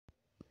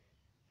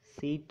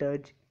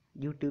சீடாஜ்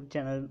YouTube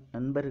channel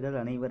நண்பர்கள்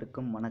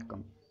அனைவருக்கும்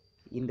வணக்கம்.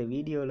 இந்த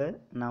வீடியோவில்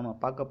நாம்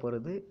பார்க்க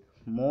போகிறது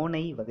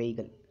மோனை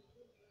வகைகள்.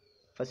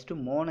 ஃபஸ்ட்டு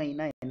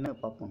மோனைனா என்ன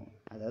பார்ப்போம்.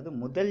 அதாவது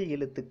முதல்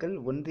எழுத்துக்கள்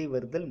ஒன்றி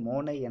வருதல்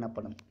மோனை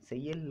எனப்படும்.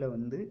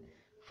 செயலில்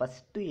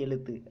ஃபஸ்ட்டு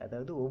எழுத்து,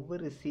 அதாவது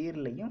ஒவ்வொரு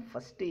சீர்லையும்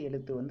ஃபஸ்ட்டு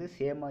எழுத்து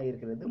சேமாக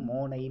இருக்கிறது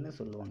மோனைன்னு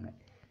சொல்லுவாங்க.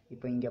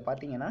 இப்போ இங்கே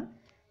பார்த்தீங்கன்னா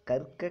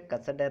கற்க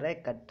கசடர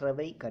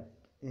கற்றவை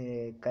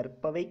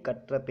கற்பவை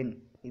கற்ற பின்,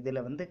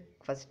 இதில்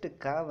ஃபஸ்ட்டு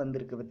க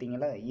வந்திருக்கு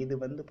பார்த்தீங்களா. இது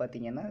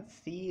பார்த்தீங்கன்னா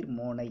சீர்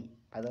மோனை.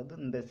 அதாவது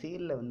இந்த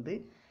சீரில்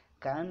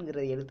கான்கிற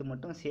எழுத்து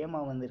மட்டும்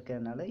சேமாக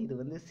வந்திருக்கிறதுனால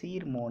இது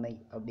சீர் மோனை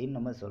அப்படின்னு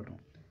நம்ம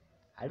சொல்கிறோம்.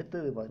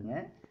 அடுத்தது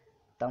பாருங்கள்,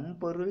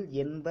 தம்பொருள்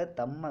என்ப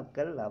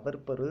தம்மக்கள்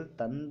அவர்பொருள்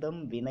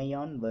தந்தம்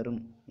வினையான்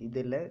வரும்.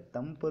 இதில்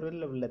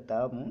தம்பொருளில் உள்ள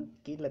தாமும்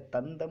கீழே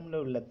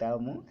தந்தமில் உள்ள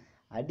தாமும்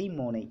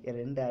அடிமோனை,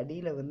 ரெண்டு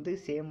அடியில்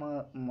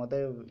சேமாக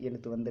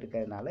எழுத்து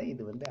வந்திருக்கிறதுனால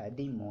இது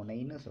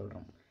அடிமோனைன்னு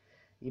சொல்கிறோம்.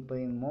 இப்போ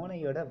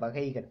மோனையோட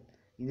வகைகள்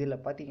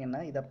இதில் பார்த்தீங்கன்னா,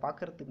 இதை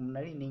பார்க்குறதுக்கு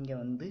முன்னாடி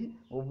நீங்கள்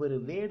ஒவ்வொரு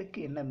வேர்டுக்கு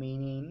என்ன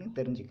மீனிங்னு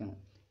தெரிஞ்சுக்கணும்.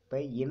 இப்போ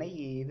இணை,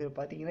 இது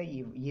பார்த்தீங்கன்னா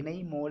இணை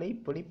மோனை,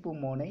 பொழிப்பு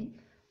மோனை,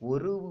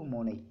 ஒருவு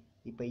மோனை.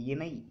 இப்போ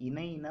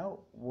இணைனா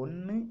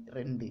 1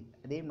 2,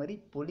 அதே மாதிரி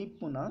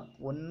பொழிப்புனா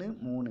 1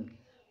 3,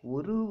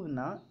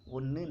 ஒருவுனா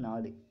 1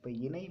 4. இப்போ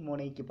இணை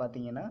மோனைக்கு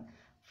பார்த்தீங்கன்னா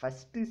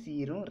ஃபஸ்ட்டு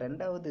சீரும்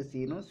ரெண்டாவது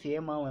சீரும்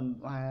சேமாக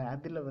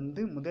அதில்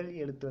முதல்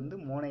எழுத்து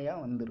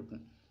மோனையாக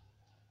வந்திருக்கும்.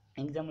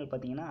 எக்ஸாம்பிள்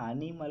பார்த்தீங்கன்னா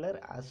அணிமலர்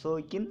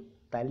அசோக்கின்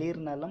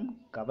தளிர்நலம்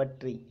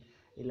கவற்றி.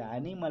 இல்லை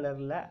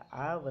அணிமலரில்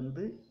ஆ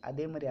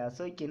அதே மாதிரி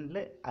அசோக்கின்ல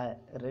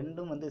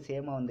ரெண்டும்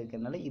சேமாக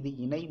வந்திருக்கிறதுனால இது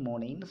இணை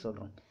மோனைன்னு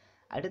சொல்கிறோம்.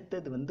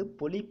 அடுத்தது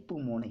பொழிப்பு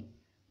மோனை.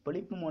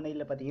 பொழிப்பு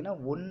மோனையில் பார்த்தீங்கன்னா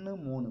 1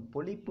 3,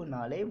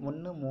 பொழிப்புனாலே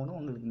 1 3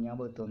 உங்களுக்கு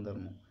ஞாபகத்து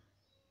வந்துடணும்.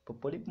 இப்போ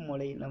பொழிப்பு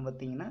மோனையில்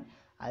பார்த்தீங்கன்னா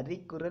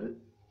அரிக்குறல்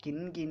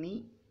கிண்கிணி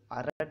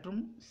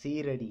அரற்றும்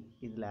சீரடி.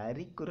 இதில்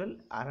அரிக்குறல்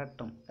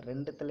அரற்றும்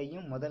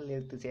ரெண்டுத்துலேயும் முதல்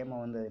எழுத்து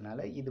சேமாக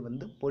வந்ததுனால இது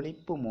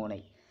பொழிப்பு மோனை.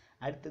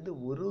 அடுத்தது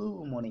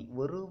ஒருவு மோனை.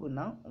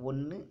 ஒருவுனா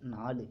 1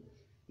 4.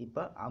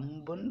 இப்போ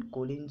அம்பொன்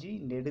கொழிஞ்சி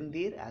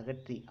நெடுந்தீர்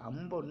அகற்றி,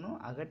 அம்பொன்னும்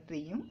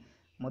அகற்றியும்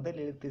முதல்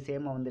எழுத்து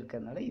சேமாக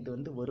வந்திருக்கிறதுனால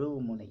இது ஒருவு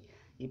மோனை.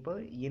 இப்போ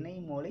இணை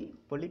மோனை,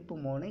 பொழிப்பு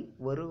மோனை,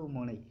 ஒருவு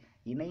மோனை.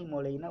 இணை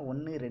மோனைனா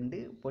 1 2,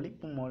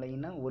 பொழிப்பு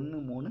மோனைனா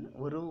 1 3,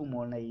 ஒருவு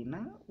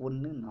மோனைனா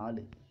 1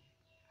 4.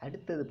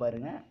 அடுத்தது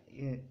பாருங்கள்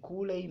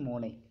கூளை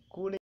மோனை.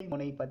 கூளை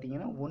மோனை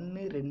பார்த்தீங்கன்னா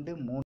 1 2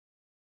 3,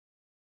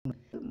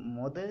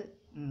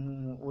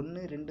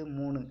 1 2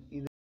 3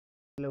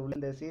 இதில் உள்ள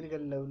இந்த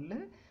சீர்களில் உள்ள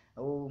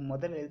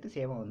முதல் எழுத்து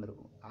சேமாக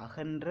வந்திருக்கும்.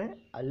 அகன்ற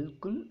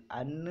அல்குல்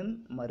அண்ணன்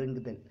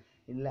மருங்குதல்.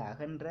 இல்லை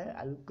அகன்ற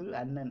அல்குல்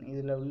அண்ணன்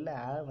இதில் உள்ள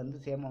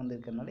சேமாக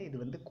வந்திருக்கிறதுனால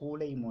இது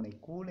கூளை மோனை.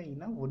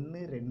 கூளைனா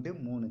 1 2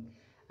 3.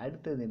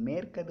 அடுத்தது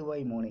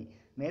மேற்கதுவாய் மோனை.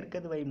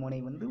 மேற்கதுவாய் மோனை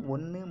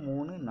 1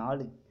 3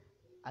 4.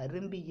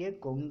 அரும்பிய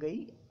கொங்கை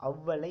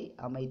அவ்வளை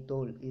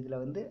அமைத்தோல். இதில்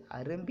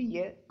அரும்பிய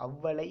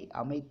அவ்வளை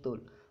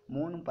அமைத்தோல்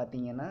 3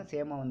 பார்த்தீங்கன்னா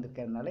சேமாக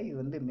வந்திருக்கிறதுனால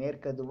இது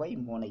மேற்கதுவாய்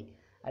மோனை.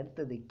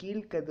 அடுத்தது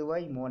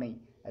கீழ்கதுவாய் மோனை.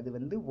 அது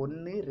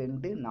 1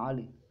 2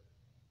 4.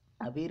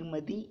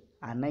 அவிர்மதி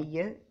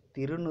அணைய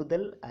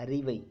திருநுதல்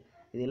அறிவை.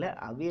 இதில்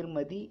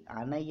அவிர்மதி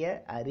அணைய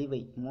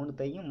அறிவை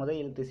 3த்தையும்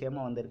முதல் எழுத்து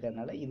சேமாக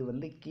வந்திருக்கிறதுனால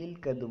இது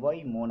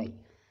கீழ்கதுவாய் மோனை.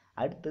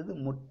 அடுத்தது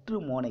முற்று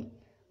மோனை.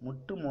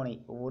 முற்று மோனை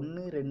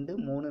 1 2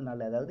 3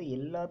 4. அதாவது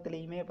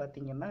எல்லாத்துலேயுமே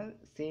பார்த்தீங்கன்னா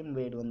சேம்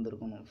வேர்டு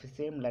வந்திருக்கணும்,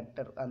 சேம்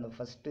லெட்டர் அந்த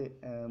ஃபஸ்ட்டு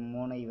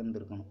மோனை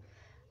வந்திருக்கணும்.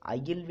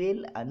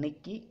 அகில்வேல்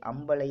அணுக்கி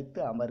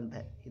அம்பளைத்து அமர்ந்த.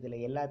 இதில்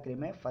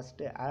எல்லாத்துலேயுமே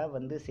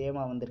ஃபஸ்ட்டு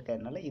சேமாக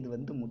வந்திருக்கிறதுனால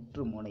இது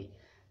முற்று மோனை.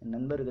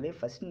 நண்பர்களே,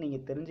 ஃபஸ்ட்டு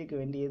நீங்கள் தெரிஞ்சிக்க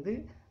வேண்டியது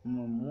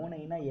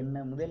மோனைனா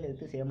என்ன, முதல்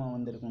எழுத்து சேமாக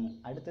வந்திருக்கணும்.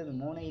 அடுத்தது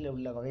மோனையில்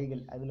உள்ள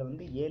வகைகள், அதில்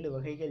 7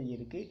 வகைகள்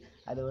இருக்குது.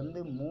 அதை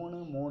 3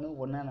 3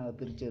 1 நாங்கள்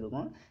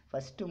பிரிச்சுருக்கோம்.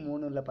 ஃபஸ்ட்டு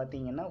 3ல்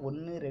பார்த்தீங்கன்னா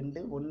 1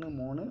 2 1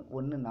 3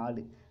 1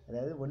 4.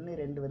 அதாவது 1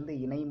 2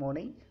 இணை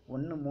மோனை,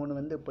 1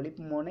 3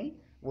 பொழிப்பு மோனை,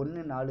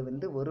 1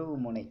 4 ஒருவு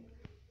மோனை.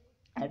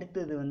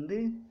 அடுத்தது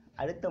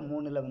அடுத்த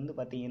 3ல்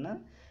பார்த்தீங்கன்னா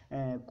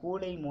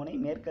கூளை மோனை,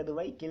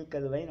 மேற்கதுவாய்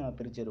கீழ்கதுவாய் நம்ம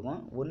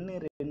பிரிச்சுருக்கோம். 1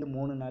 2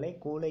 3 நாளே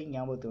கூளை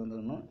ஞாபகத்துக்கு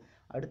வந்துடணும்.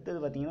 அடுத்தது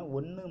பார்த்தீங்கன்னா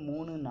 1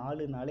 3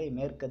 4 நாளே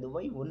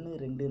மேற்கதுவாய், 1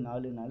 2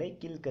 4 நாளே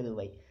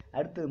கீழ்கதுவாய்.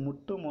 அடுத்தது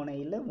முற்று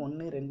மோனையில்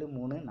 1 2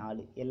 3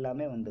 4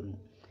 எல்லாமே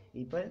வந்துடணும்.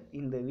 இப்போ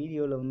இந்த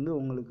வீடியோவில்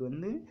உங்களுக்கு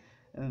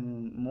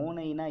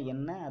மோனைனா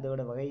என்ன,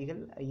 அதோட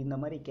வகைகள் இந்த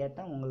மாதிரி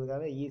கேட்டால்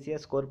உங்களுக்காக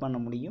ஈஸியாக ஸ்கோர் பண்ண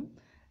முடியும்.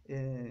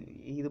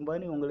 இது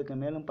மாதிரி உங்களுக்கு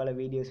மேலும் பல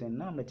வீடியோஸ்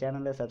வேணும்னா நம்ம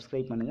சேனலை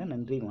சப்ஸ்கிரைப் பண்ணுங்கள்.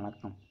 நன்றி,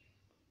 வணக்கம்.